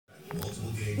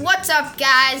What's up,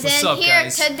 guys? What's and up, here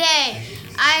guys? today,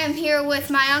 I am here with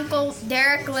my uncle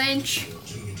Derek Lynch.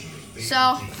 So,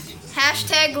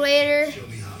 hashtag later,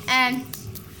 and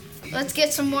let's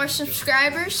get some more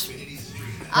subscribers.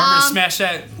 Remember to smash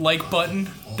that like button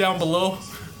down below.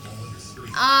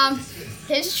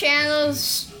 His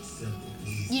channel's,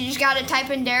 you just gotta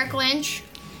type in Derek Lynch.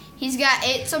 He's got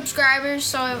 8 subscribers,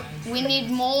 so we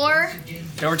need more.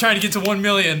 Yeah, we're trying to get to 1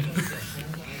 million.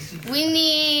 We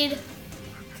need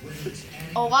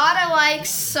a lot of likes,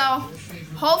 so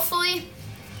hopefully,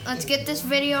 let's get this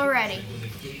video ready.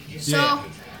 So, Yeah.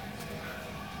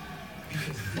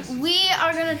 we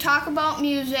are gonna talk about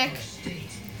music.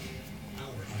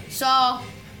 So,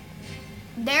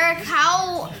 Derek,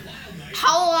 how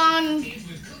long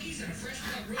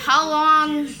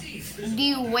do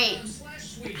you wait?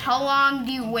 How long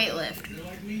do you weightlift?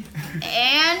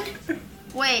 And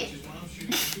wait.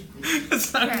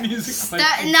 That's not music.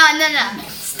 No.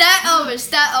 Start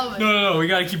over. No, we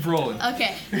gotta keep rolling.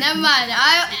 Okay, never mind.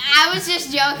 I was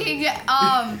just joking.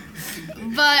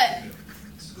 But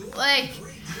like,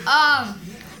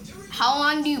 how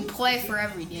long do you play for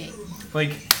every day?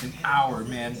 Like an hour,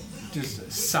 man. Just a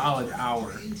solid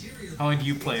hour. How long do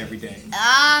you play every day?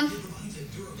 I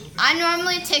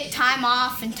normally take time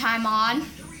off and time on,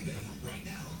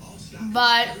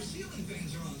 but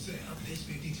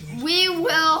we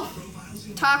will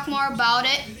talk more about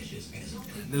it.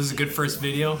 This is a good first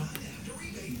video.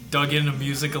 Dug into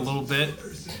music a little bit.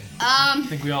 I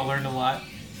think we all learned a lot.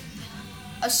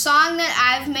 A song that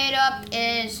I've made up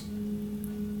is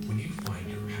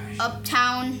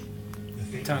Uptown.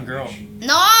 Uptown Girl.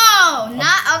 No,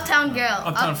 not Uptown Girl.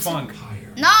 Uptown Funk.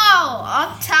 No,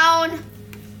 Uptown.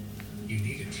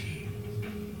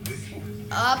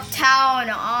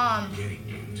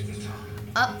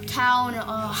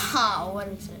 What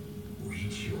is it?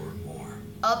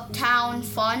 Uptown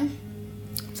Fun.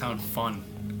 Uptown Fun.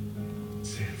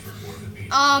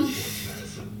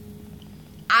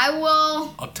 I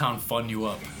will, Uptown Fun you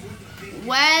up.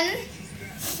 when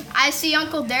I see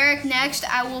Uncle Derek next,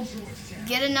 I will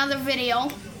get another video.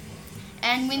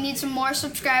 And we need some more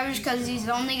subscribers because he's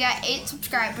only got 8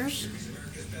 subscribers.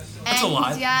 That's and a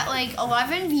lot. He's got like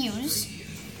 11 views.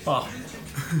 Oh.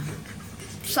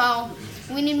 So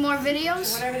we need more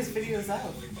videos. What are his videos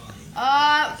of?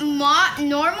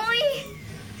 Normally,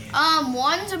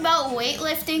 one's about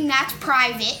weightlifting. That's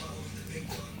private.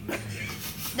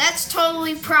 That's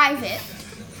totally private.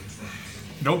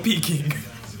 No peeking.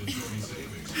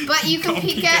 But you can Don't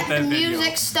peek peek at at that the video.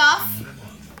 music stuff.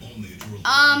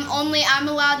 Only I'm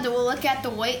allowed to look at the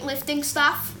weightlifting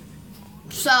stuff.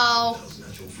 So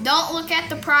don't look at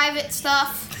the private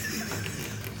stuff.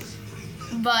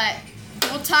 But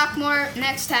we'll talk more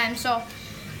next time. So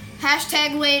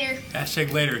hashtag later.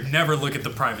 Hashtag later. Never look at the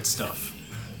private stuff.